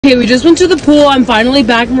Okay, we just went to the pool. I'm finally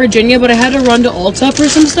back in Virginia, but I had to run to Ulta for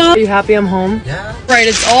some stuff. Are you happy I'm home? Yeah. Right,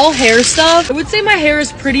 it's all hair stuff. I would say my hair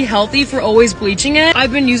is pretty healthy for always bleaching it.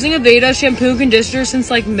 I've been using Aveda shampoo and conditioner since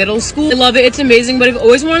like middle school. I love it, it's amazing, but I've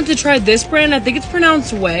always wanted to try this brand. I think it's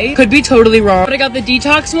pronounced Way. Could be totally wrong. But I got the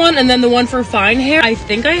detox one and then the one for fine hair. I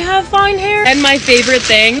think I have fine hair. And my favorite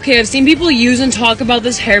thing, okay, I've seen people use and talk about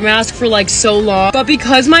this hair mask for like so long, but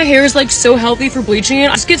because my hair is like so healthy for bleaching it,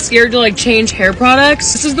 I just get scared to like change hair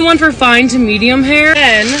products. This is the one for fine to medium hair.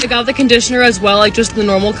 And I got the conditioner as well, like just the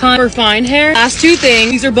normal kind for fine hair. Last two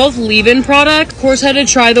things, these are both leave-in products. Of course, I had to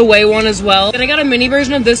try the Way one as well. And I got a mini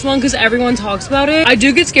version of this one because everyone talks about it. I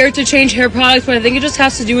do get scared to change hair products, but I think it just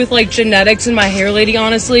has to do with like genetics and my hair lady,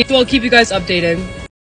 honestly. So I'll keep you guys updated.